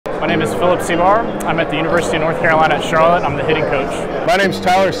My name is Phillip Cebuhar. I'm at the University of North Carolina at Charlotte. I'm the hitting coach. My name is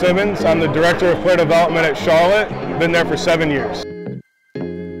Simmons. I'm the Director of Player Development at Charlotte. Been there for 7 years.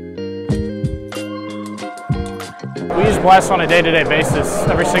 We use Blast on a day-to-day basis.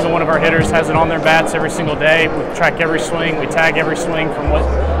 Every single one of our hitters has it on their bats every single day. We track every swing. We tag every swing from what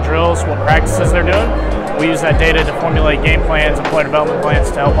drills, what practices they're doing. We use that data to formulate game plans and player development plans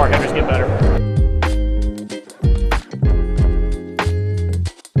to help our hitters get better.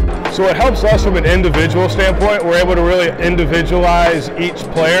 So it helps us from an individual standpoint. We're able to really individualize each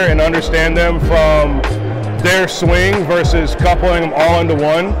player and understand them from their swing versus coupling them all into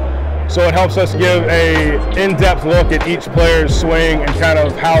one. So it helps us give an in-depth look at each player's swing and kind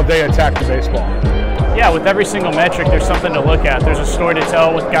of how they attack the baseball. Yeah, with every single metric, there's something to look at. There's a story to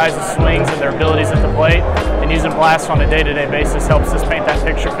tell with guys' swings and their abilities at the plate, and using Blast on a day-to-day basis helps us paint that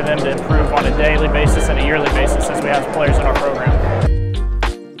picture for them to improve on a daily basis and a yearly basis as we have players in our program.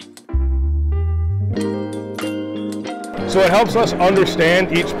 So it helps us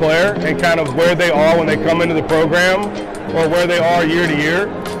understand each player and kind of where they are when they come into the program or where they are year to year.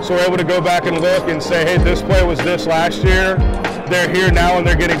 So we're able to go back and look and say, hey, this player was this last year. They're here now and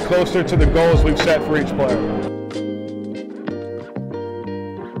they're getting closer to the goals we've set for each player.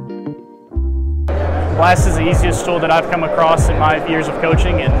 Blast is the easiest tool that I've come across in my years of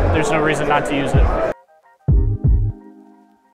coaching, and there's no reason not to use it.